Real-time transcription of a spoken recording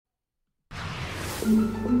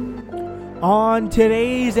On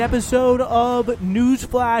today's episode of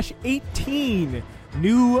Newsflash 18,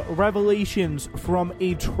 new revelations from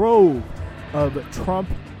a trove of Trump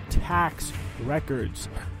tax records.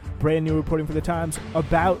 Brand new reporting for the Times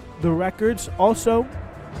about the records. Also,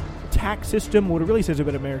 tax system, what it really says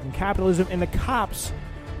about American capitalism, and the cops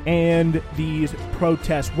and these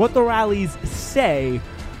protests. What the rallies say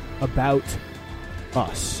about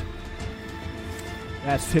us.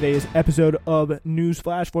 That's today's episode of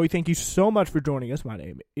Newsflash. Boy, thank you so much for joining us. My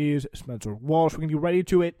name is Spencer Walsh. We're going to be ready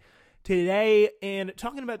to it today and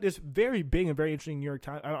talking about this very big and very interesting New York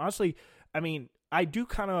Times. Honestly, I do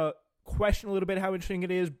kind of question a little bit how interesting it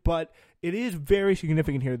is, but it is very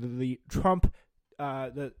significant here that the Trump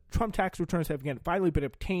tax returns have again finally been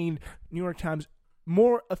obtained. New York Times,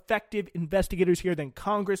 more effective investigators here than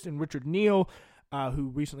Congress and Richard Neal, who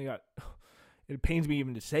recently got... It pains me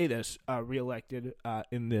even to say this, reelected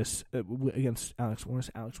in this against Alex Warren.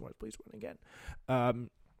 Alex Warren, please win again.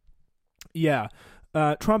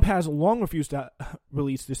 Trump has long refused to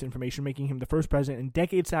release this information, making him the first president in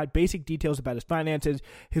decades to hide basic details about his finances.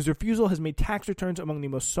 His refusal has made tax returns among the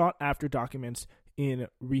most sought-after documents in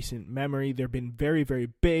recent memory. They've been very, very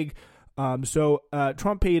big.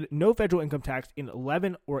 Trump paid no federal income tax in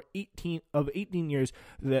 11 or 18 years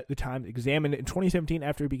that the Times examined. In 2017,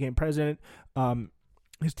 after he became president,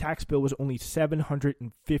 his tax bill was only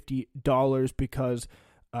 $750 because,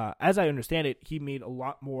 as I understand it, he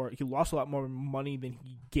lost a lot more money than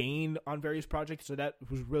he gained on various projects. So that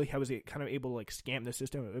was really how he was kind of able to scam the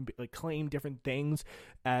system and claim different things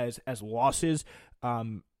as losses.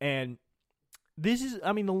 And this is,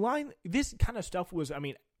 this kind of stuff was,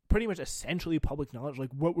 pretty much essentially public knowledge.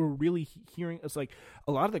 What we're really hearing is a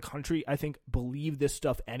lot of the country, I think, believe this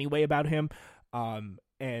stuff anyway about him.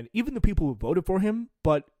 And even the people who voted for him.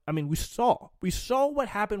 But we saw what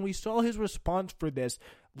happened. We saw his response for this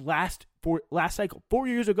last cycle 4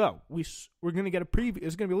 years ago. We're going to get a preview.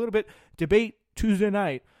 It's going to be a little bit debate Tuesday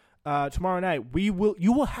night, tomorrow night. You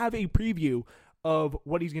will have a preview of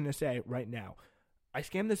what he's going to say right now. I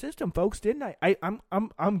scammed the system, folks, didn't I?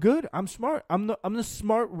 I'm good. I'm smart. I'm the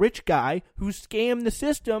smart rich guy who scammed the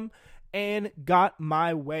system and got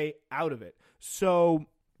my way out of it. So,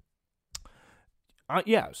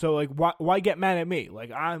 why get mad at me?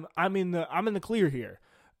 I'm in the clear here.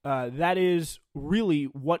 That is really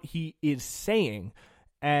what he is saying,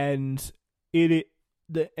 and I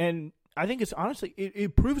think it's honestly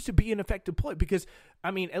it proves to be an effective ploy because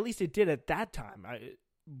at least it did at that time.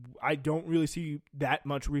 I don't really see that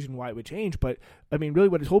much reason why it would change, but really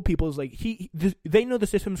what he told people is they know the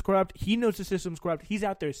system's corrupt. He knows the system's corrupt. He's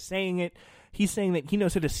out there saying it. He's saying that he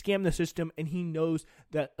knows how to scam the system, and he knows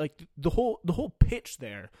that the whole pitch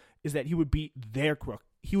there is that he would be their crook.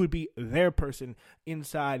 He would be their person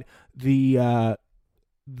inside the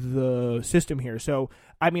system here. So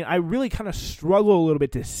I really kind of struggle a little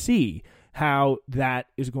bit to see how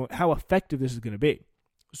effective this is going to be.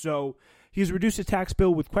 So he's reduced his tax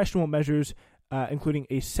bill with questionable measures, including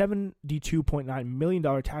a $72.9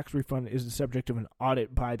 million tax refund is the subject of an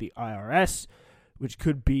audit by the IRS, which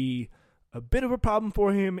could be a bit of a problem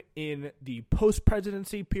for him in the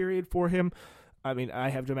post-presidency period for him. I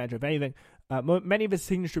have to imagine, if anything, many of his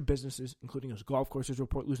signature businesses, including his golf courses,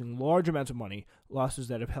 report losing large amounts of money, losses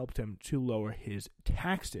that have helped him to lower his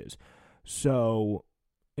taxes. So,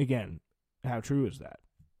 again, how true is that?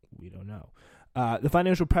 We don't know. The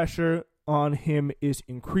financial pressure on him is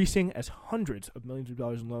increasing as hundreds of millions of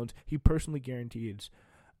dollars in loans he personally guarantees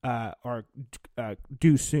are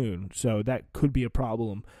due soon. So that could be a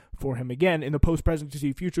problem for him again in the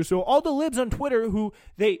post-presidency future. So all the libs on Twitter who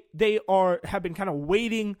have been kind of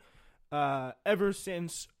waiting ever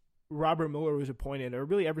since Robert Mueller was appointed, or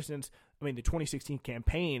really ever since the 2016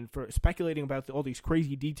 campaign, for speculating about all these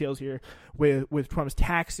crazy details here with Trump's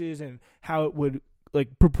taxes and how it would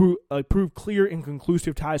prove clear and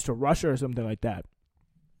conclusive ties to Russia or something like that.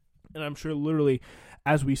 And I'm sure literally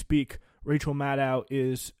as we speak, Rachel Maddow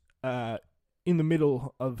is in the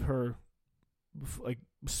middle of her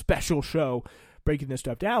special show breaking this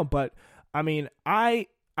stuff down. But I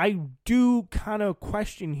do kind of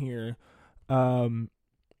question here. I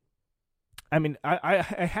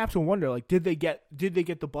have to wonder, did they get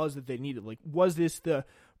the buzz that they needed? Was this the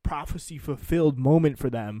prophecy fulfilled moment for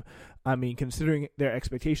them? Considering their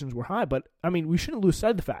expectations were high, but we shouldn't lose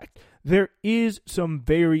sight of the fact there is some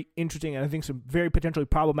very interesting and I think some very potentially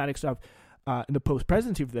problematic stuff in the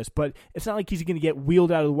post-presidency for this, but it's not like he's going to get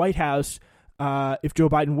wheeled out of the White House if Joe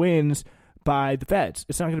Biden wins by the feds.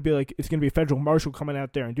 It's not going to be it's going to be a federal marshal coming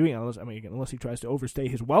out there and doing it unless he tries to overstay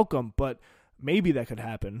his welcome. But maybe that could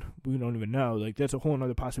happen. We don't even know. Like, that's a whole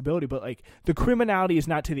other possibility. But, like, the criminality is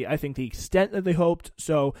not to the extent that they hoped.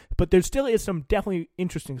 So, but there still is some definitely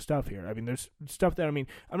interesting stuff here. I mean, there's stuff that, I'm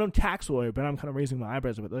no tax lawyer, but I'm kind of raising my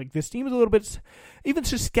eyebrows a bit. Like, this seems a little bit even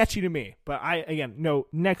just sketchy to me. But I, again, know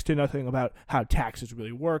next to nothing about how taxes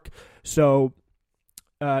really work. So,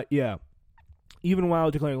 yeah. Even while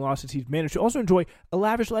declaring losses, he's managed to also enjoy a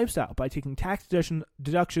lavish lifestyle by taking tax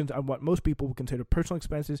deductions on what most people would consider personal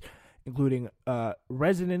expenses, including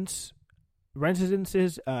residences,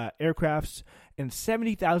 aircrafts, and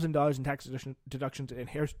 $70,000 in tax deductions and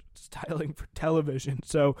hairstyling for television.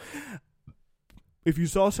 So, if you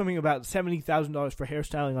saw something about $70,000 for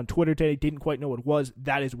hairstyling on Twitter today, didn't quite know what it was,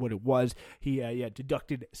 that is what it was. He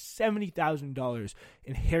deducted $70,000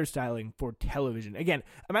 in hairstyling for television. Again,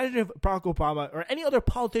 imagine if Barack Obama or any other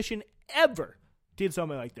politician ever did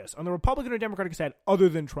something like this on the Republican or Democratic side other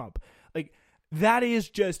than Trump. Like, that is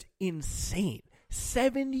just insane.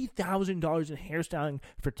 $70,000 in hairstyling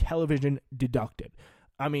for television deducted.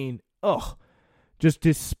 I mean, just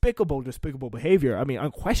despicable behavior. I mean,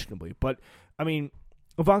 unquestionably. But, I mean,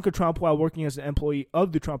 Ivanka Trump, while working as an employee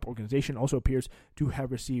of the Trump Organization, also appears to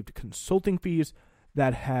have received consulting fees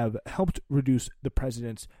that have helped reduce the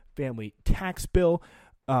president's family tax bill.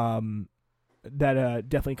 That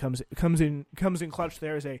definitely comes in clutch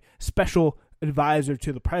there as a special advisor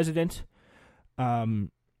to the president.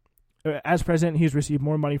 As president, he has received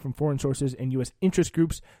more money from foreign sources and U.S. interest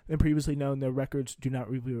groups than previously known. Their records do not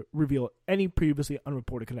reveal any previously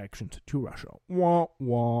unreported connections to Russia. Wah,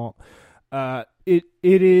 wah. It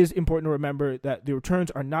is important to remember that the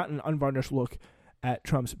returns are not an unvarnished look at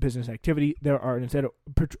Trump's business activity. There are instead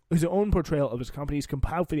his own portrayal of his companies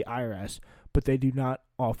compiled for the IRS, but they do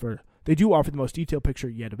offer the most detailed picture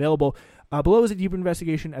yet available. Below is a deeper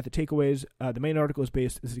investigation at the takeaways. The main article is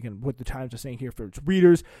based, this is again what the Times is saying here for its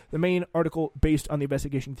readers. The main article based on the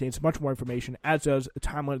investigation contains much more information, as does a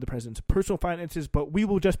timeline of the president's personal finances, but we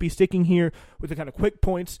will just be sticking here with the kind of quick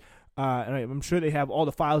points. And I'm sure they have all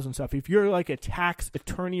the files and stuff. If you're like a tax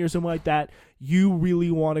attorney or something like that, you really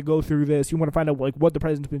want to go through this. You want to find out like what the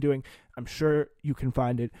president's been doing. I'm sure you can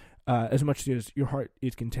find it as much as your heart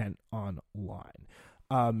is content online.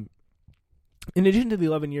 In addition to the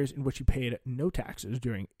 11 years in which he paid no taxes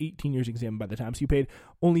during 18 years examined by the Times, he paid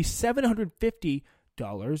only $750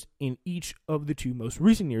 in each of the two most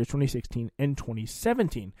recent years, 2016 and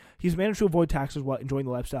 2017. He's managed to avoid taxes while enjoying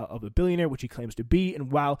the lifestyle of a billionaire, which he claims to be, and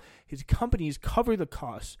while his companies cover the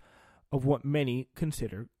costs of what many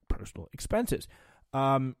consider personal expenses.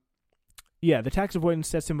 The tax avoidance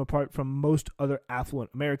sets him apart from most other affluent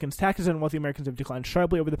Americans. Taxes on wealthy Americans have declined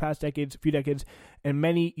sharply over the past few decades, and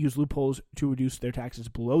many use loopholes to reduce their taxes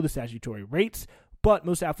below the statutory rates, but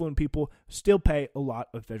most affluent people still pay a lot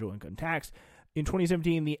of federal income tax. In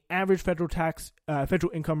 2017, the average federal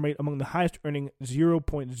income rate among the highest earning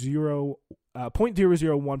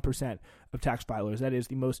 0.001% of tax filers, that is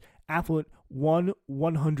the most affluent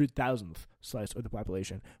 1/100,000th slice of the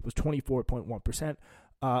population, was 24.1%.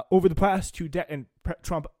 Over the past and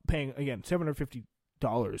Trump paying, again,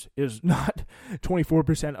 $750 is not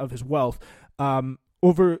 24% of his wealth.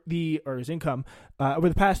 His income. Over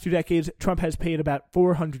the past 2 decades, Trump has paid about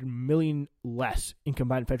 $400 million less in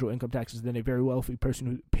combined federal income taxes than a very wealthy person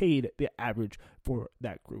who paid the average for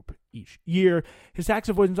that group each year. His tax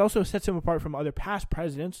avoidance also sets him apart from other past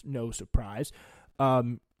presidents, no surprise.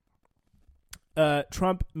 Trump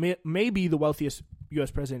may be the wealthiest U.S.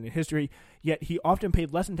 president in history, yet he often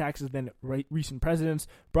paid less in taxes than recent presidents.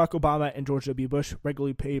 Barack Obama and George W. Bush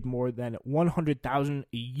regularly paid more than $100,000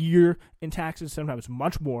 a year in taxes, sometimes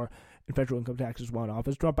much more in federal income taxes while in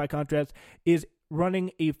office. Trump, by contrast, is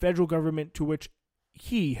running a federal government to which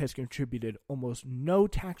he has contributed almost no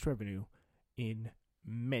tax revenue in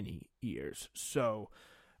many years. So,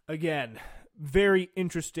 again, very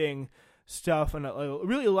interesting stuff, and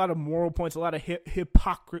really a lot of moral points, a lot of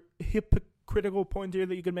hypocritical points here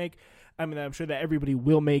that you can make. I mean, I'm sure that everybody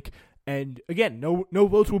will make. And again, no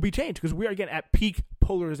votes will be changed because we are again at peak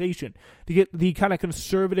polarization. To get the kind of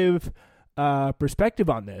conservative perspective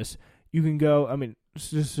on this, you can go. I mean,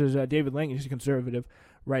 this is David Lang, he's a conservative,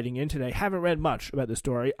 writing in today. Haven't read much about this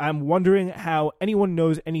story. I'm wondering how anyone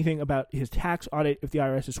knows anything about his tax audit if the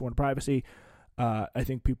IRS is sworn to privacy. I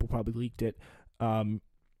think people probably leaked it.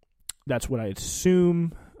 That's what I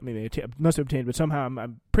assume. I mean, they must have obtained, but somehow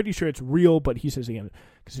I'm pretty sure it's real. But he says, again,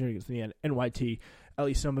 considering it's the NYT, at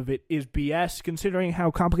least some of it is BS. Considering how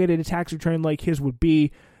complicated a tax return like his would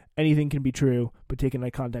be, anything can be true, but taken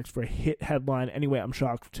out context for a hit headline. Anyway, I'm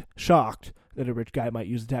shocked that a rich guy might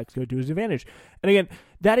use the tax code to his advantage. And again,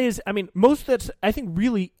 that is, I mean, most of that's, I think,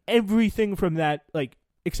 really everything from that, like,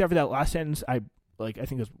 except for that last sentence, I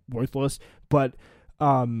think is worthless. But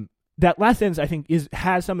that last sentence, I think,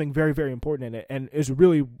 has something very, very important in it, and is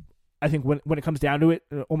really, I think, when it comes down to it,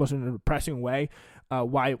 almost in a depressing way,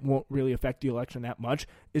 why it won't really affect the election that much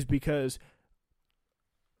is because,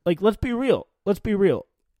 like, let's be real.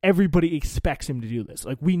 Everybody expects him to do this.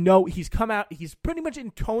 Like, we know he's come out, he's pretty much in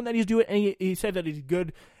tone that he's doing it, and he said that he's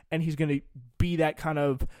good, and he's going to be that kind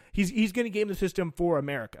of, he's going to game the system for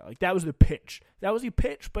America. Like, that was the pitch. That was the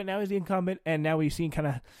pitch, but now he's the incumbent, and now we've seen kind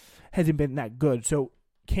of hasn't been that good. So,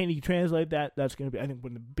 can he translate that? That's going to be, I think,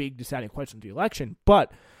 one of the big deciding questions of the election.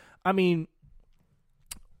 But, I mean,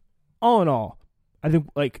 all in all, I think,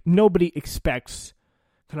 like, nobody expects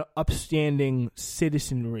kind of upstanding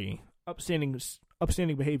citizenry, upstanding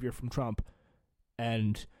behavior from Trump,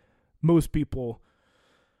 and most people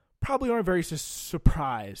probably aren't very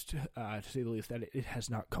surprised, to say the least, that it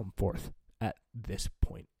has not come forth at this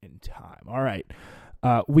point in time. All right,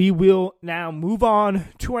 we will now move on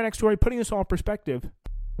to our next story, putting this all in perspective.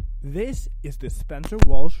 This is the Spencer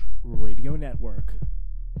Walsh Radio Network.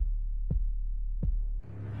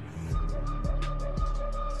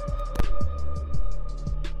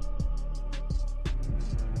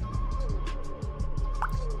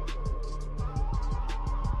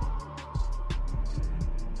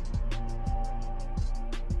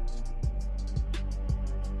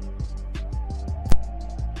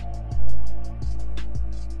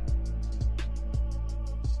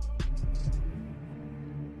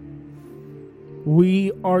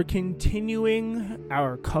 We are continuing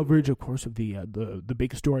our coverage, of course, of the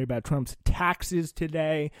big story about Trump's taxes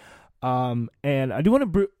today, and I do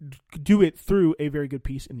want to do it through a very good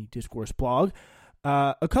piece in the Discourse blog.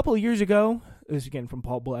 A couple of years ago, this is again from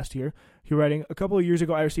Paul Blest here, writing, a couple of years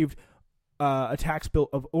ago I received a tax bill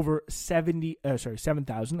of over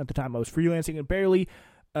 $7,000. At the time I was freelancing and barely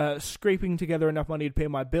scraping together enough money to pay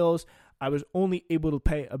my bills. I was only able to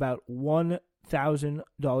pay about $1,000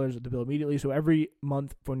 of the bill immediately. So every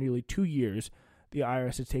month for nearly 2 years, the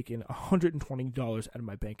IRS has taken $120 out of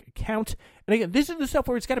my bank account. And again, this is the stuff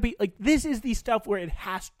where it's got to be, like, this is the stuff where it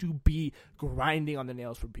has to be grinding on the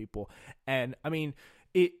nails for people. And I mean,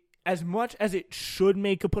 it, as much as it should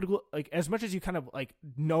make a political, like, as much as you kind of, like,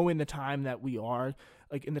 know in the time that we are,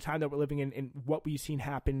 like, in the time that we're living in and what we've seen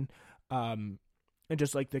happen, and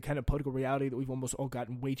just, like, the kind of political reality that we've almost all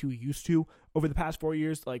gotten way too used to over the past 4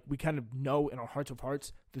 years, like, we kind of know in our hearts of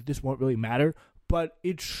hearts that this won't really matter, but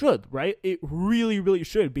it should, right? It really, really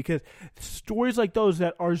should, because stories like those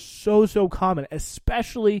that are so, so common,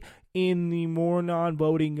 especially in the more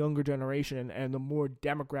non-voting younger generation and the more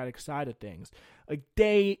democratic side of things, like,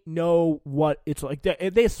 they know what it's like.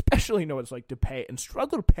 They especially know what it's like to pay and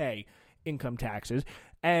struggle to pay income taxes.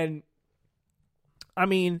 And, I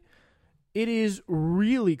mean, it is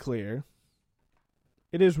really clear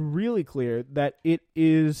that it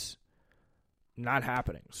is not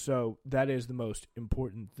happening. So that is the most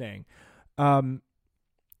important thing.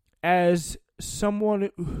 As someone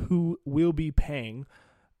who will be paying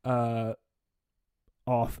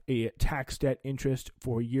off a tax debt interest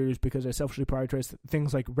for years because I selfishly prioritize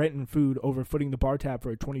things like rent and food over footing the bar tab for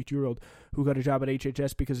a 22-year-old who got a job at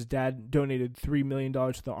HHS because his dad donated $3 million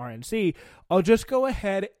to the RNC, I'll just go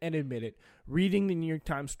ahead and admit it. Reading the New York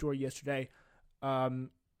Times story yesterday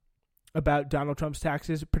about Donald Trump's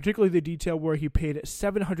taxes, particularly the detail where he paid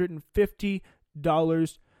 $750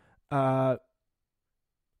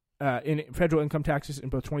 in federal income taxes in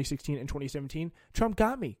both 2016 and 2017. Trump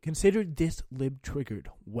got me. Considered this lib-triggered.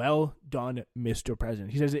 Well done, Mr.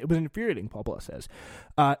 President. He says it was infuriating, Paul Bless says.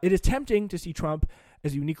 It is tempting to see Trump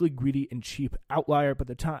as a uniquely greedy and cheap outlier, but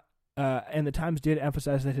the Times did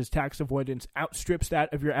emphasize that his tax avoidance outstrips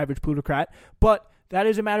that of your average plutocrat, but that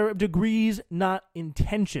is a matter of degrees, not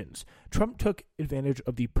intentions. Trump took advantage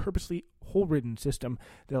of the purposely hole-ridden system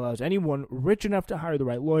that allows anyone rich enough to hire the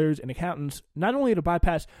right lawyers and accountants not only to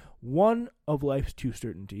bypass one of life's two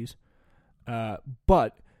certainties,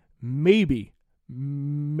 but maybe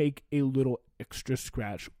make a little extra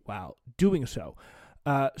scratch while doing so.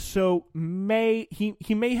 So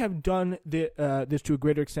he may have done this to a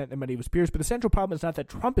greater extent than many of his peers, but the central problem is not that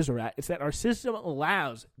Trump is a rat, it's that our system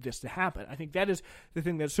allows this to happen. I think that is the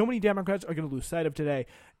thing that so many Democrats are going to lose sight of today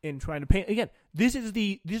in trying to paint. Again, this is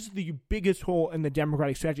the biggest hole in the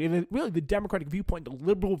Democratic strategy, and really the Democratic viewpoint, the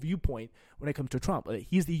liberal viewpoint when it comes to Trump. Like,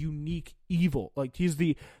 he's the unique evil. Like, he's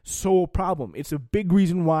the sole problem. It's a big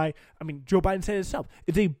reason why, I mean, Joe Biden said it himself,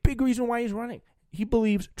 it's a big reason why he's running. He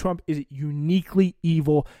believes Trump is uniquely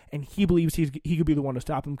evil, and he believes he could be the one to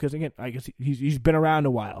stop him because, again, I guess he's been around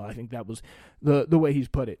a while. I think that was the way he's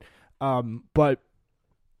put it. But,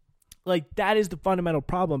 like, that is the fundamental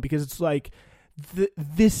problem, because it's like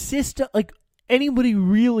this system, like anybody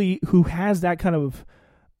really who has that kind of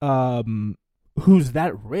who's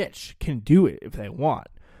that rich can do it if they want.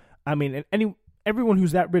 I mean, and everyone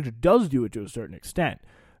who's that rich does do it to a certain extent.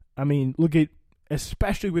 I mean, look at,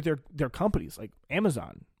 especially with their companies like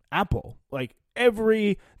Amazon, Apple, like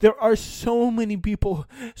there are so many people,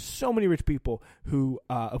 so many rich people who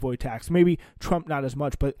avoid tax. Maybe Trump not as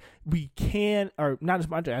much, but or not as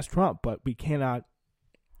much as Trump, but we cannot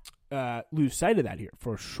lose sight of that here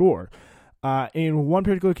for sure. In one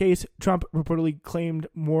particular case, Trump reportedly claimed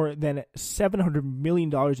more than $700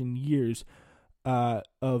 million in years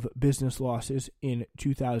of business losses in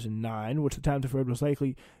 2009, which the Times referred was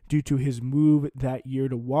likely due to his move that year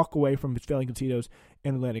to walk away from his failing casinos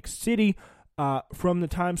in Atlantic City. From the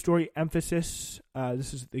Times story emphasis,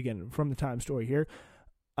 this is again from the Times story here.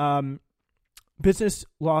 Business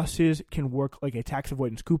losses can work like a tax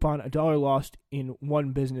avoidance coupon. $1 lost in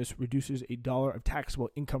one business reduces $1 of taxable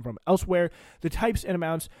income from elsewhere. The types and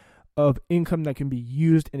amounts of income that can be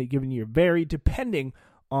used in a given year vary depending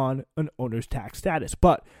on an owner's tax status.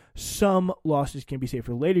 But some losses can be saved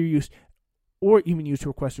for later use or even used to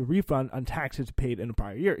request a refund on taxes paid in a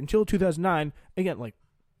prior year. Until 2009, again, like,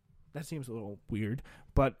 that seems a little weird,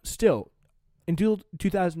 but still, until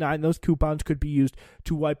 2009, those coupons could be used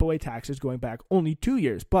to wipe away taxes going back only 2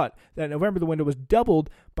 years. But that November, the window was doubled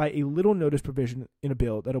by a little notice provision in a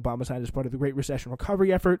bill that Obama signed as part of the Great Recession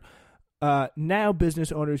recovery effort. Now,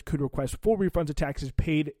 business owners could request full refunds of taxes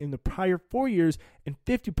paid in the prior 4 years and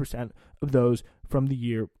 50% of those from the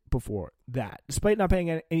year before that. Despite not paying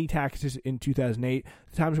any taxes in 2008,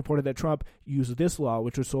 the Times reported that Trump used this law,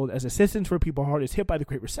 which was sold as assistance for people hardest hit by the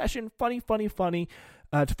Great Recession, funny,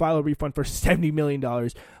 to file a refund for $70 million,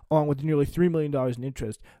 along with nearly $3 million in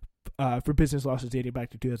interest for business losses dating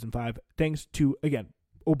back to 2005, thanks to, again,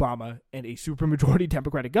 Obama and a supermajority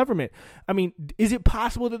Democratic government. I mean, is it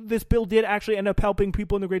possible that this bill did actually end up helping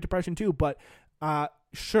people in the Great Depression too? But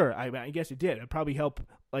sure, I guess it did. It'd probably help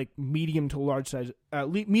like medium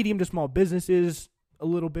to small businesses a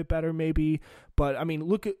little bit better, maybe. But I mean,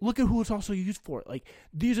 look at who it's also used for. Like,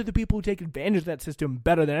 these are the people who take advantage of that system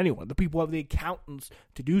better than anyone. The people who have the accountants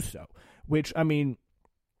to do so. Which, I mean,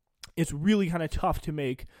 it's really kind of tough to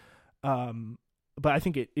make. But I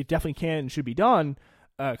think it definitely can and should be done.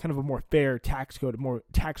 Kind of a more fair tax code, a more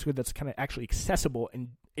tax code that's kind of actually accessible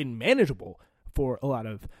and manageable for a lot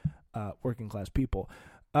of working class people.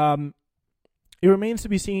 It remains to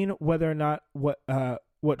be seen whether or not what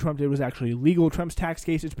Trump did was actually legal. Trump's tax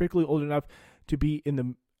case is particularly old enough to be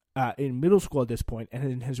in middle school at this point,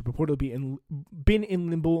 and has reportedly been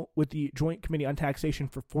in limbo with the Joint Committee on Taxation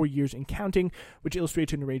for 4 years and counting, which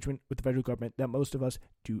illustrates an arrangement with the federal government that most of us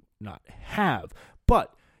do not have.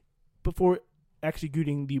 But before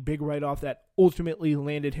executing the big write-off that ultimately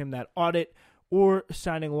landed him that audit, or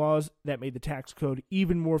signing laws that made the tax code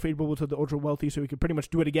even more favorable to the ultra-wealthy so he could pretty much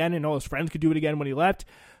do it again and all his friends could do it again when he left,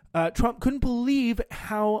 Trump couldn't believe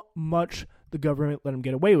how much the government let him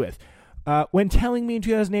get away with. When telling me in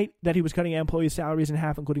 2008 that he was cutting employees' salaries in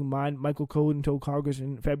half, including mine, Michael Cohen told Congress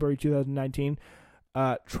in February 2019,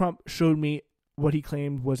 Trump showed me what he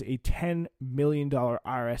claimed was a $10 million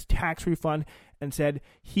IRS tax refund and said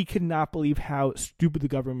he could not believe how stupid the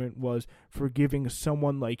government was for giving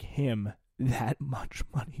someone like him that much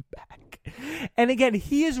money back. And again,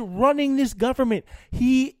 he is running this government.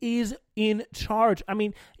 He is in charge. I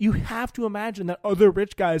mean, you have to imagine that other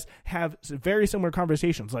rich guys have very similar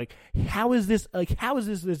conversations. Like, how is this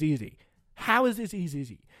this easy? How is this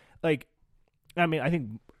easy? Like, I mean, I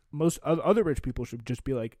think most other rich people should just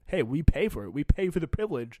be like, hey, we pay for it. We pay for the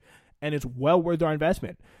privilege, and it's well worth our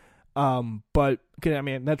investment. But, I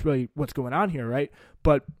mean, that's really what's going on here, right?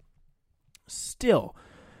 But still,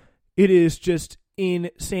 it is just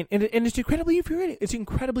insane. And it's incredibly infuriating. It's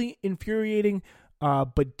incredibly infuriating,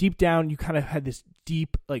 but deep down, you kind of had this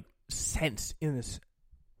deep, like, sense in this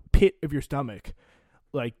pit of your stomach,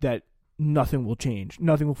 like, that nothing will change.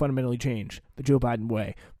 Nothing will fundamentally change the Joe Biden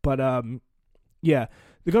way. But, yeah,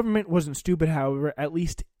 the government wasn't stupid, however, at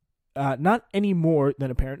least not any more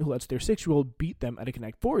than a parent who lets their 6-year-old beat them at a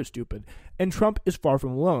Connect 4 is stupid. And Trump is far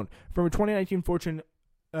from alone. From a 2019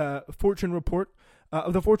 Fortune report,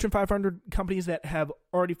 of the Fortune 500 companies that have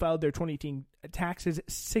already filed their 2018 taxes,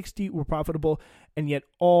 60 were profitable, and yet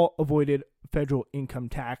all avoided federal income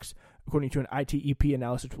tax, according to an ITEP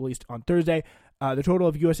analysis released on Thursday. The total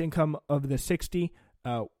of U.S. income of the 60,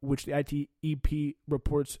 which the ITEP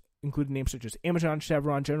reports including names such as Amazon,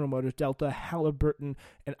 Chevron, General Motors, Delta, Halliburton,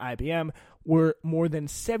 and IBM, were more than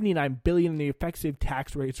 $79 billion, and the effective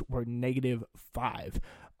tax rates were -5%.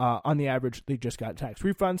 On the average, they just got tax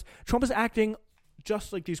refunds. Trump is acting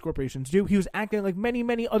just like these corporations do. He was acting like many,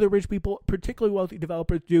 many other rich people, particularly wealthy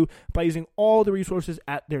developers, do by using all the resources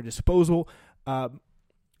at their disposal, of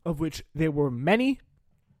which there were many,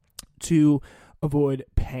 to avoid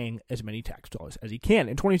paying as many tax dollars as he can.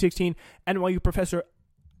 In 2016, NYU professor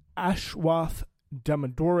Ashwath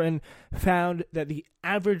Damodaran found that the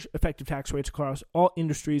average effective tax rates across all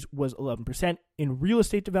industries was 11%. In real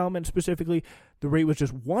estate development specifically, the rate was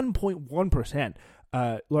just 1.1%,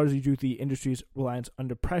 largely due to the industry's reliance on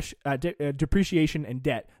depreciation and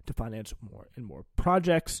debt to finance more and more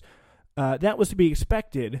projects. That was to be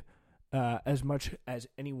expected, as much as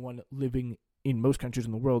anyone living in most countries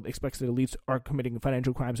in the world expects that elites are committing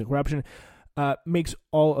financial crimes and corruption. Makes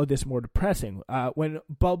all of this more depressing. When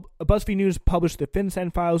BuzzFeed News published the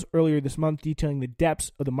FinCEN files earlier this month detailing the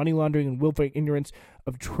depths of the money laundering and willful ignorance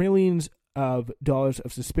of trillions of dollars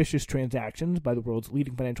of suspicious transactions by the world's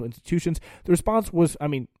leading financial institutions, the response was,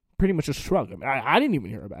 pretty much a shrug. I didn't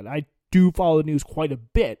even hear about it. I do follow the news quite a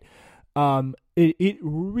bit. It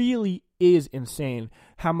really is insane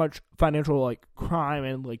how much financial crime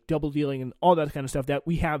and double dealing and all that kind of stuff that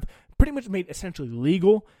we have pretty much made essentially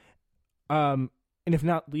legal. And if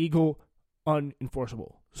not legal,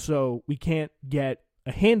 unenforceable. So we can't get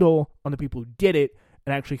a handle on the people who did it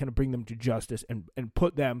and actually kind of bring them to justice and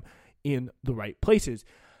put them in the right places.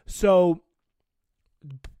 So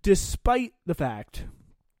despite the fact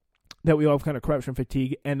that we all have kind of corruption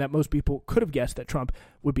fatigue and that most people could have guessed that Trump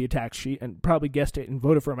would be a tax cheat and probably guessed it and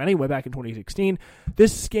voted for him anyway back in 2016,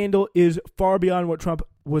 this scandal is far beyond what Trump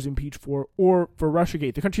was impeached for or for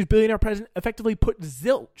Russiagate. The country's billionaire president effectively put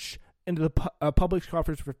zilch into the public's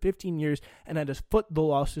coffers for 15 years and had to foot the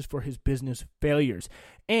losses for his business failures.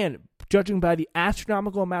 And judging by the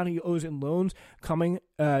astronomical amount he owes in loans coming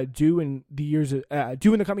due in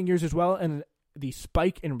the coming years as well, and the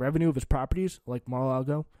spike in revenue of his properties like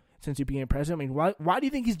Mar-a-Lago since he became president, why do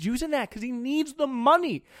you think he's using that? Because he needs the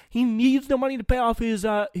money. He needs the money to pay off his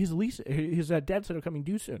lease, his debts that are coming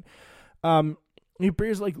due soon. He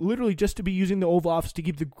appears literally just to be using the Oval Office to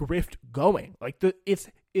keep the grift going.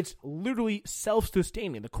 It's literally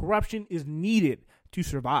self-sustaining. The corruption is needed to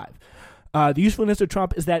survive. The usefulness of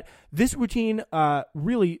Trump is that this routine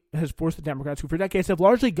really has forced the Democrats, who for decades have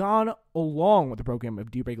largely gone along with the program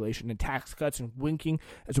of deregulation and tax cuts and winking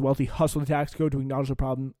as a wealthy hustle the tax code, to acknowledge the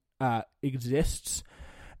problem exists.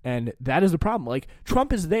 And that is the problem.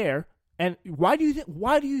 Trump is there. And why do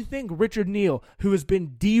you think Richard Neal, who has been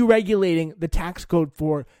deregulating the tax code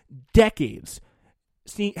for decades,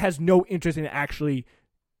 has no interest in actually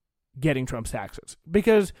getting Trump's taxes?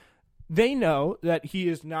 Because they know that he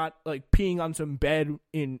is not peeing on some bed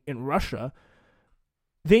in Russia.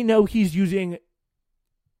 They know he's using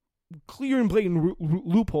clear and blatant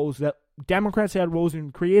loopholes that Democrats had roles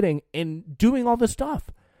in creating and doing all this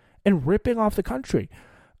stuff and ripping off the country.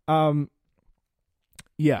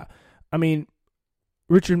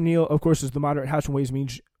 Richard Neal, of course, is the moderate House Ways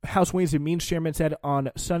and Means chairman, said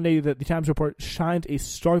on Sunday that the Times report shines a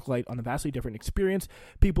stark light on the vastly different experience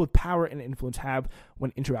people with power and influence have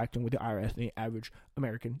when interacting with the IRS than the average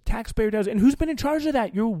American taxpayer does. And who's been in charge of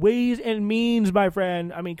that? Your Ways and Means, my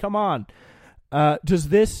friend. Come on. Does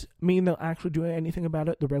this mean they'll actually do anything about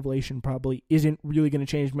it? The revelation probably isn't really going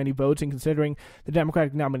to change many votes, and considering the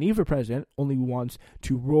Democratic nominee for president only wants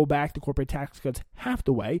to roll back the corporate tax cuts half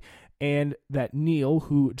the way, and that Neal,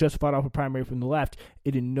 who just fought off a primary from the left,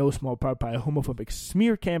 it in no small part by a homophobic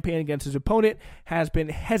smear campaign against his opponent, has been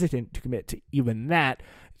hesitant to commit to even that,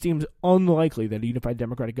 it seems unlikely that a unified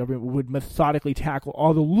Democratic government would methodically tackle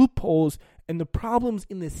all the loopholes and the problems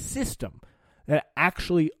in the system that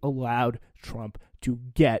actually allowed Trump to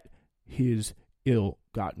get his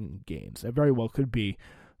ill-gotten gains. That very well could be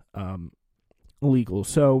illegal.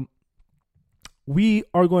 So we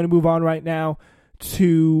are going to move on right now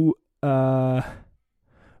to our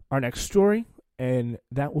next story, and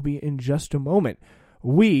that will be in just a moment.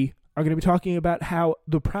 We are going to be talking about how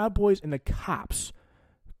the Proud Boys and the cops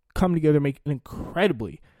come together to make an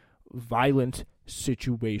incredibly violent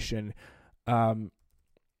situation, and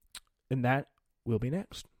that will be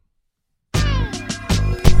next.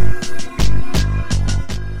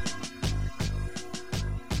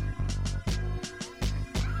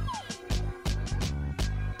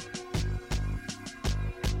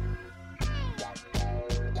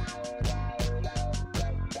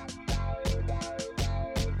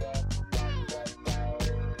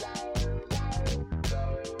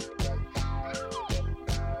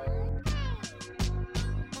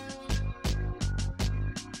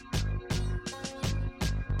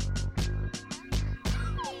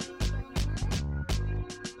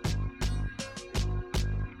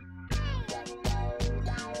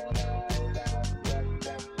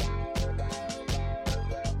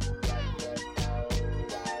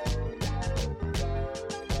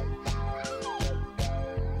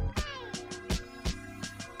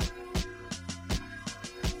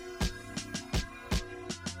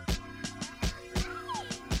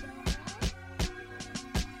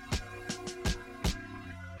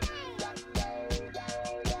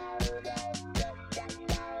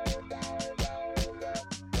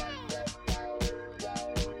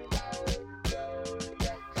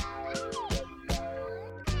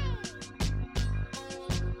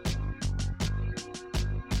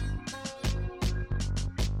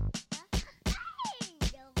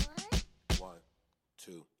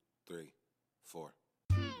 3, 4.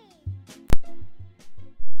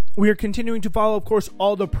 We are continuing to follow, of course,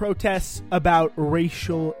 all the protests about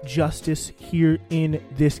racial justice here in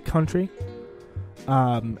this country,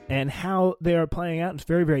 and how they are playing out. It's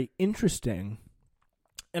very, very interesting.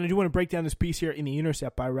 And I do want to break down this piece here in The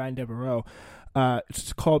Intercept by Ryan Devereaux.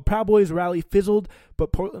 It's called Proud Boys Rally Fizzled,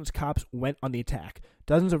 but Portland's cops went on the attack.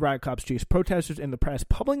 Dozens of riot cops chased protesters and the press,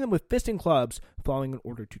 pummeling them with fisting clubs, following an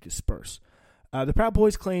order to disperse. The Proud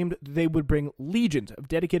Boys claimed they would bring legions of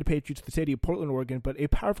dedicated patriots to the city of Portland, Oregon, but in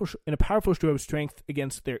a powerful show of strength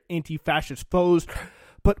against their anti-fascist foes.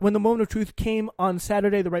 But when the moment of truth came on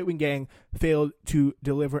Saturday, the right-wing gang failed to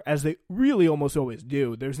deliver, as they really almost always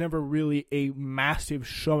do. There's never really a massive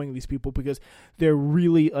showing of these people because they're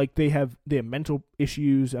really like they have mental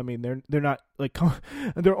issues. I mean, they're not like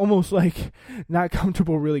they're almost like not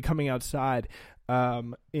comfortable really coming outside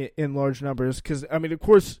in large numbers. Because I mean, of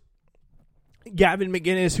course, Gavin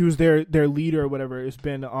McInnes, who's their leader or whatever, has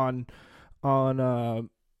been on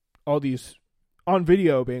all these on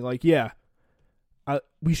video being like, yeah.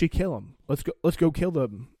 We should kill him. Let's go kill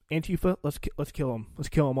them. Antifa, let's kill them. Let's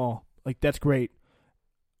kill them all. Like, that's great.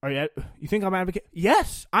 You think I'm advocating?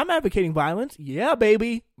 Yes, I'm advocating violence. Yeah,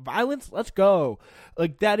 baby. Violence, let's go.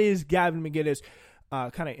 Like, that is Gavin McInnes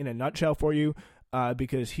kind of in a nutshell for you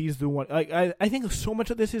because he's the one. Like, I think so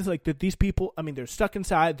much of this is like that these people, I mean, they're stuck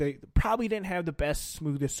inside. They probably didn't have the best,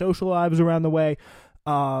 smoothest social lives around the way.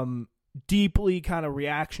 Deeply kind of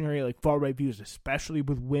reactionary, like far-right views, especially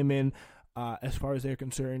with women. As far as they're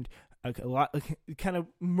concerned, a lot kind of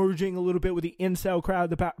merging a little bit with the incel crowd.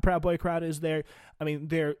 The Proud Boy crowd is there. I mean,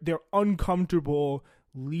 they're uncomfortable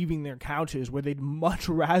leaving their couches where they'd much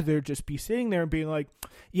rather just be sitting there and being like,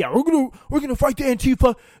 "Yeah, we're gonna fight the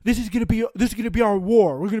Antifa. This is gonna be our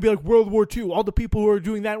war. We're gonna be like World War II. All the people who are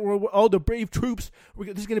doing that, all the brave troops.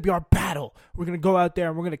 This is gonna be our battle. We're gonna go out there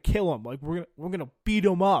and we're gonna kill them. Like we're gonna beat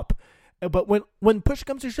them up." But when push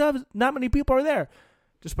comes to shove, not many people are there.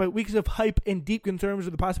 Despite weeks of hype and deep concerns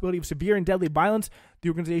of the possibility of severe and deadly violence, the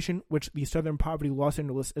organization, which the Southern Poverty Law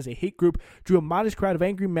Center lists as a hate group, drew a modest crowd of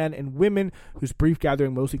angry men and women whose brief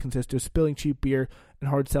gathering mostly consisted of spilling cheap beer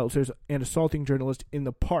and hard seltzers and assaulting journalists in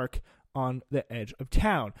the park on the edge of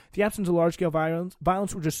town. The absence of large-scale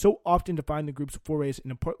violence, which has so often defined the group's forays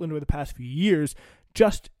into Portland over the past few years,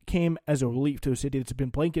 just came as a relief to a city that's been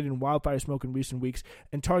blanketed in wildfire smoke in recent weeks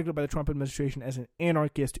and targeted by the Trump administration as an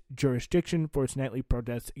anarchist jurisdiction for its nightly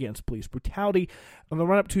protests against police brutality. On the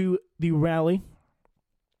run-up to the rally,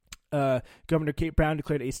 Governor Kate Brown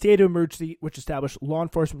declared a state of emergency, which established law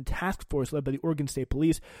enforcement task force led by the Oregon State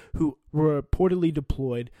Police, who reportedly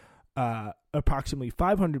deployed approximately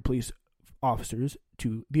 500 police officers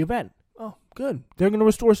to the event. Oh, good. They're going to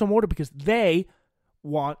restore some order because they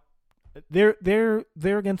want. They're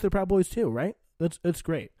against the Proud Boys too, right? That's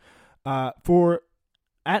great. For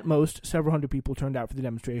at most several hundred people turned out for the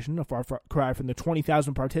demonstration, a far cry from the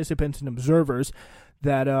 20,000 participants and observers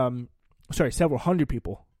that several hundred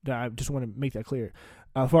people. I just want to make that clear.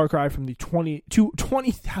 A far cry from the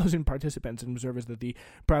 20,000 participants and observers that the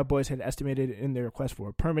Proud Boys had estimated in their request for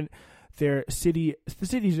a permit. The city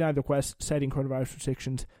denied the request, citing coronavirus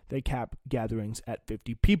restrictions. They cap gatherings at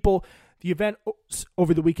 50 people. The event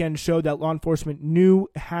over the weekend showed that law enforcement knew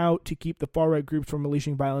how to keep the far-right groups from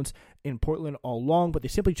unleashing violence in Portland all along, but they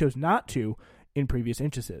simply chose not to in previous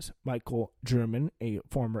instances. Michael German, a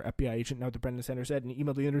former FBI agent now at the Brennan Center, said in an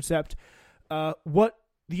email to The Intercept, what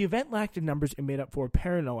the event lacked in numbers and made up for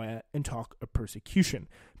paranoia and talk of persecution.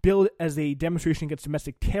 Billed as a demonstration against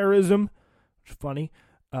domestic terrorism, which is funny,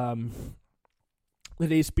 the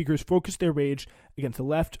day's speakers focused their rage against the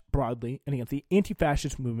left broadly and against the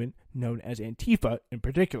anti-fascist movement known as Antifa in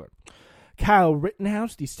particular. Kyle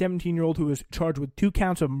Rittenhouse, the 17-year-old who was charged with 2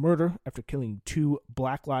 counts of murder after killing 2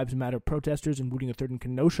 Black Lives Matter protesters and looting a third in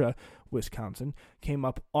Kenosha, Wisconsin, came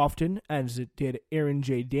up often, as it did Aaron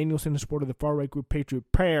J. Danielson, a supporter of the far-right group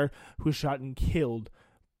Patriot Prayer, who was shot and killed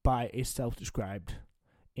by a self-described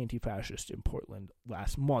anti-fascist in Portland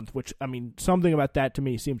last month, which, I mean, something about that to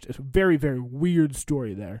me seems a very, very weird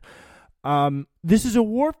story there. This is a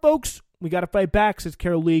war, folks. We got to fight back, says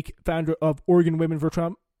Carol Leak, founder of Oregon Women for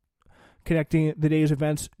Trump. Connecting the day's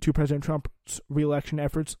events to President Trump's re-election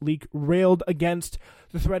efforts, Leak railed against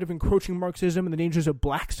the threat of encroaching Marxism and the dangers of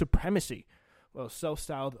black supremacy. Well,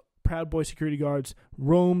 self-styled Proud Boy security guards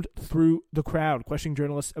roamed through the crowd, questioning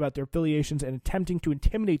journalists about their affiliations and attempting to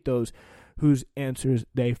intimidate those whose answers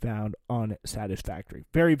they found unsatisfactory.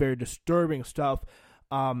 Very, very disturbing stuff.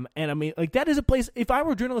 And I mean, like, that is a place, if I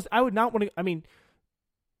were a journalist, I would not want to, I mean,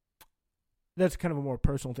 that's kind of a more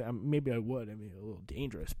personal thing. Maybe I would. I mean, a little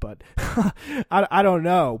dangerous, but I don't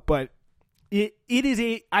know. But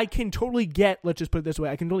I can totally get, let's just put it this way,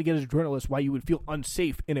 I can totally get as a journalist why you would feel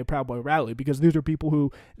unsafe in a Proud Boy rally, because these are people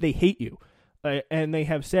who, they hate you. And they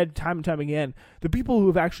have said time and time again, the people who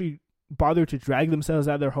have actually bothered to drag themselves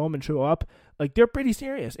out of their home and show up, like, they're pretty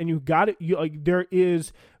serious. And you've got it,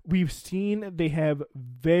 we've seen they have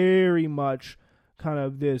very much kind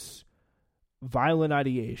of this violent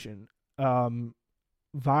ideation,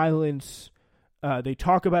 violence. They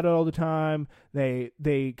talk about it all the time.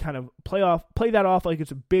 They kind of play that off like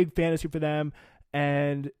it's a big fantasy for them.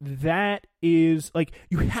 And that is, like,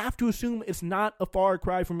 you have to assume it's not a far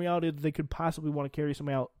cry from reality that they could possibly want to carry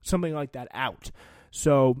something like that out.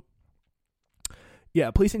 So,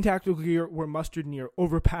 yeah, police and tactical gear were mustered near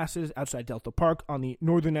overpasses outside Delta Park on the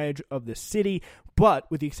northern edge of the city, but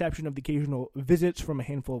with the exception of the occasional visits from a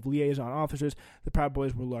handful of liaison officers, the Proud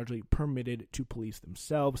Boys were largely permitted to police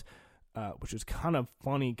themselves, which is kind of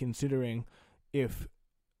funny considering if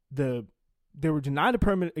they were denied a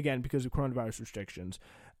permit, again, because of coronavirus restrictions.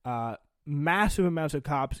 Massive amounts of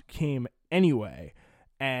cops came anyway,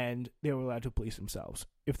 and they were allowed to police themselves.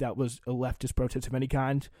 If that was a leftist protest of any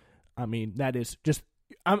kind, I mean, that is just...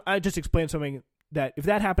 I just explained something that if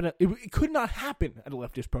that happened, it could not happen at a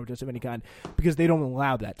leftist protest of any kind, because they don't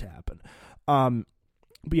allow that to happen. But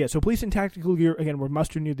yeah, so police and tactical gear, again, were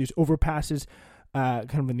mustered near these overpasses,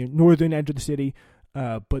 kind of in the northern edge of the city,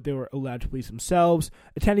 but they were allowed to police themselves.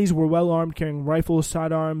 Attendees were well armed, carrying rifles,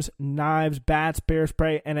 sidearms, knives, bats, bear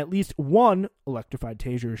spray, and at least one electrified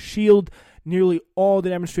taser shield. Nearly all the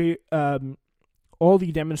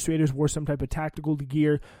demonstrators wore some type of tactical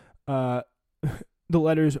gear. The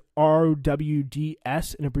letters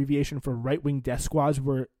RWDS, an abbreviation for right-wing death squads,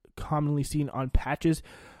 were commonly seen on patches,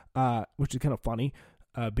 which is kind of funny.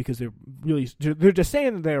 Because they're just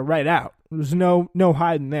saying that they're right out. There's no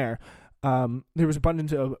hiding there. There was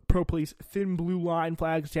abundance of pro-police thin blue line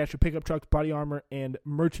flags attached to pickup trucks, body armor, and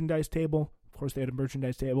merchandise table. Of course, they had a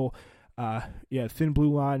merchandise table. Thin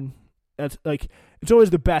blue line. That's like, it's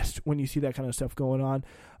always the best when you see that kind of stuff going on.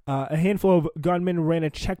 A handful of gunmen ran a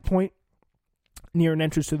checkpoint near an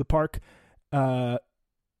entrance to the park. An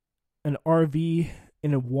RV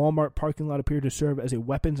in a Walmart parking lot appeared to serve as a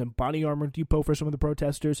weapons and body armor depot for some of the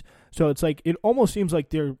protesters. So it's like, it almost seems like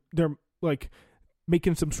they're like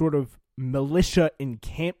making some sort of militia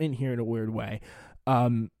encampment here in a weird way.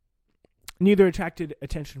 Neither attracted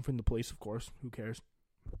attention from the police, of course. Who cares?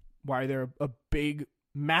 Why are there a big,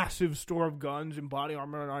 massive store of guns and body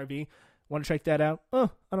armor and RV? Want to check that out? I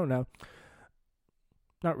don't know.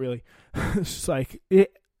 Not really. It's just like,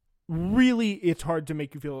 it's hard to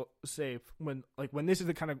make you feel safe when this is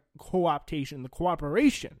the kind of co-optation, the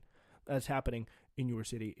cooperation that's happening in your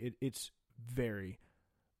city. It's very,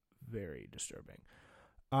 very disturbing.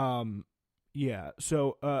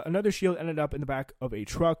 So another shield ended up in the back of a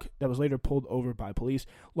truck that was later pulled over by police.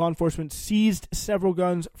 Law enforcement seized several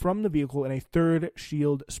guns from the vehicle, and a third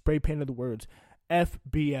shield spray painted the words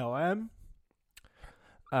FBLM.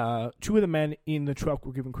 Two of the men in the truck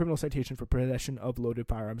were given criminal citations for possession of loaded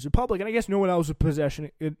firearms in public, and I guess no one else was possession.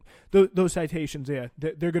 Those citations, they're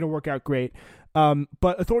going to work out great.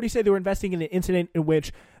 But authorities say they were investigating an incident in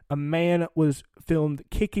which a man was filmed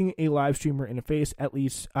kicking a live streamer in the face. At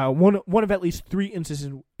least one of at least three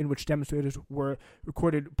instances in which demonstrators were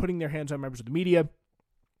recorded putting their hands on members of the media.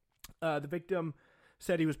 The victim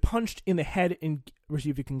said he was punched in the head and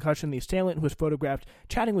received a concussion. The assailant, who was photographed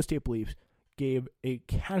chatting with state police, gave a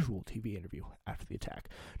casual TV interview after the attack.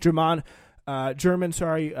 German,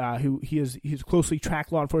 who he's closely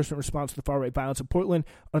tracked law enforcement response to the far-right violence in Portland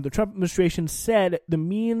under the Trump administration, said the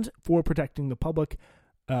means for protecting the public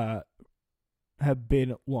have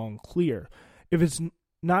been long clear. If it's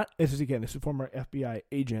not, this is a former FBI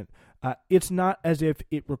agent, it's not as if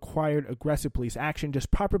it required aggressive police action,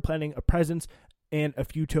 just proper planning, a presence, and a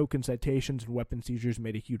few token citations and weapon seizures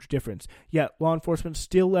made a huge difference. Yet, law enforcement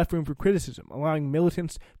still left room for criticism, allowing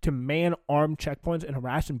militants to man armed checkpoints and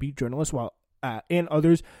harass and beat journalists and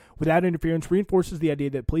others without interference reinforces the idea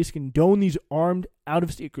that police condone these armed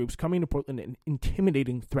out-of-state groups coming to Portland and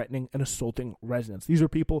intimidating, threatening, and assaulting residents. These are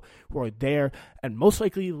people who are there and most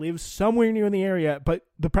likely live somewhere near in the area, but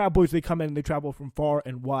the Proud Boys, they come in and they travel from far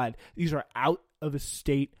and wide. These are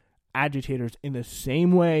out-of-state agitators in the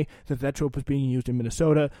same way that trope was being used in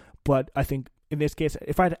Minnesota. But I think in this case,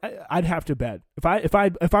 if I'd have to bet, if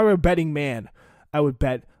I were a betting man, I would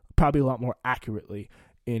bet probably a lot more accurately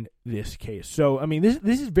in this case. So I mean,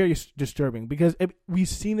 this is very disturbing because we've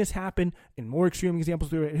seen this happen in more extreme examples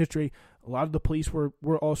throughout history. A lot of the police were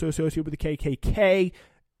also associated with the KKK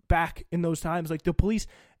back in those times. Like, the police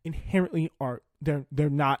inherently they're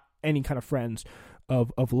not any kind of friends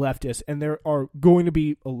of leftists, and there are going to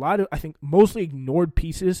be a lot of, I think, mostly ignored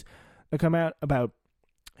pieces that come out about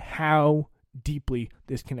how deeply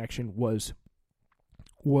this connection was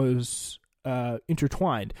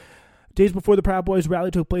intertwined. Days before the Proud Boys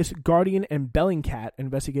rally took place, Guardian and Bellingcat, an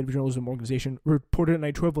investigative journalism organization, reported a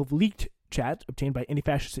night trove of leaked chats obtained by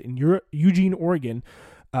anti-fascists in Eugene, Oregon,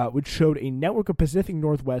 which showed a network of Pacific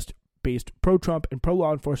Northwest-based pro-Trump and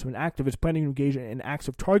pro-law enforcement activists planning to engage in acts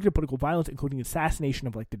of targeted political violence, including assassination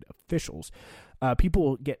of elected officials.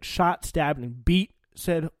 People get shot, stabbed, and beat,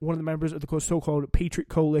 said one of the members of the so-called Patriot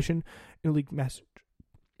Coalition in a leaked message.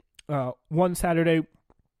 On Saturday,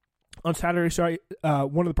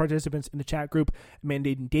 one of the participants in the chat group, a man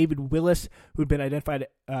named David Willis, who had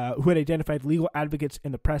identified legal advocates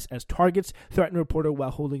in the press as targets, threatened a reporter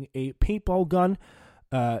while holding a paintball gun.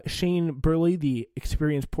 Shane Burley, the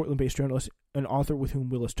experienced Portland-based journalist and author with whom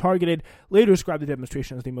Willis targeted, later described the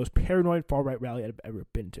demonstration as the most paranoid far-right rally I've ever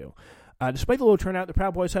been to. Despite the low turnout, the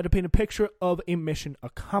Proud Boys had to paint a picture of a mission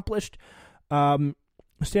accomplished.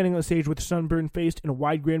 Standing on the stage with sunburned face and a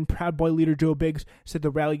wide grin, Proud Boy leader Joe Biggs said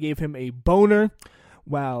the rally gave him a boner,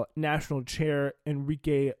 while National Chair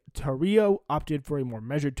Enrique Tarrio opted for a more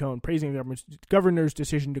measured tone, praising the governor's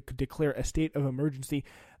decision to declare a state of emergency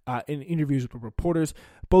in interviews with reporters.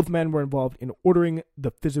 Both men were involved in ordering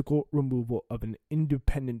the physical removal of an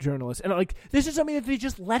independent journalist. And this is something that they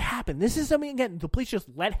just let happen. This is something, again, the police just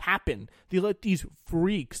let happen. They let these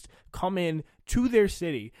freaks come in to their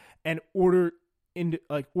city and order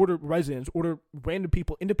residents, order random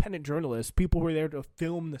people, independent journalists, people who are there to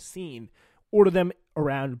film the scene, order them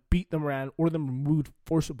around, beat them around, order them removed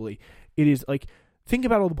forcibly. It is think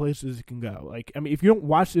about all the places it can go. If you don't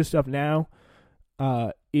watch this stuff now,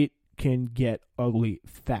 it can get ugly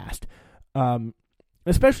fast.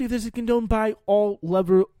 Especially if this is condoned by all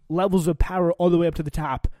levels of power all the way up to the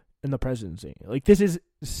top in the presidency. This is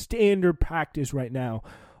standard practice right now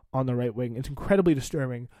on the right wing. It's incredibly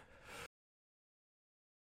disturbing.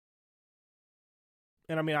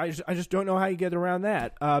 And I just don't know how you get around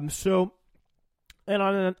that. And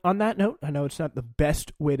on that note, I know it's not the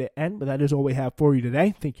best way to end, but that is all we have for you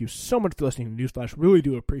today. Thank you so much for listening to Newsflash. Really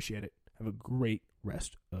do appreciate it. Have a great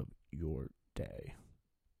rest of your day.